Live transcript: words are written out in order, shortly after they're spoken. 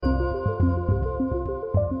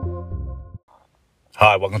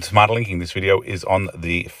Hi, welcome to SmarterLinking. This video is on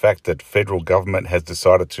the fact that federal government has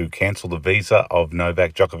decided to cancel the visa of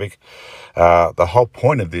Novak Djokovic. The whole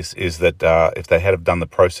point of this is that if they had have done the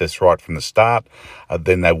process right from the start,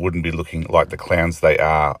 then they wouldn't be looking like the clowns they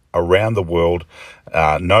are around the world.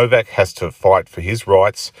 Novak has to fight for his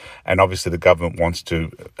rights, and obviously the government wants to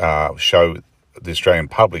show the Australian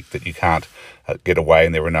public that you can't get away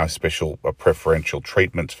and there are no special preferential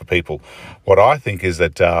treatments for people. What I think is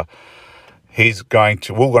that we're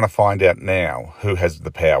going to find out now who has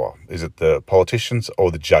the power. Is it the politicians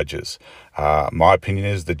or the judges? My opinion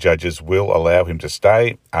is the judges will allow him to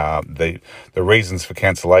stay. The reasons for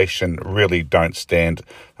cancellation really don't stand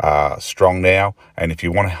strong now. And if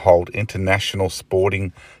you want to hold international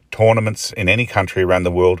sporting tournaments in any country around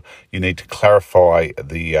the world, you need to clarify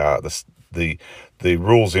the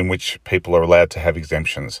rules in which people are allowed to have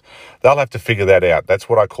exemptions. They'll have to figure that out. That's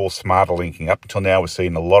what I call smarter linking. Up until now, we're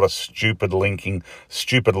seeing a lot of stupid linking,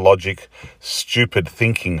 stupid logic, stupid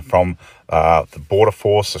thinking from the Border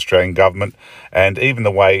Force, Australian government, and even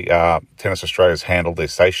the way Tennis Australia's handled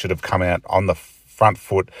this. They should have come out on the front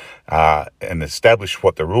foot and establish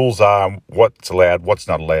what the rules are, what's allowed, what's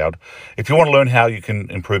not allowed. If you want to learn how you can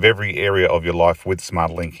improve every area of your life with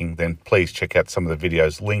SmarterLinking, then please check out some of the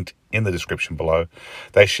videos linked in the description below.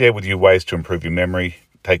 They share with you ways to improve your memory,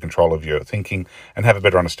 take control of your thinking, and have a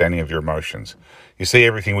better understanding of your emotions. You see,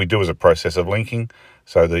 everything we do is a process of linking,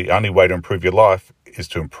 so the only way to improve your life is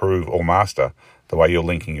to improve or master the way you're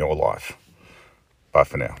linking your life. Bye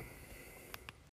for now.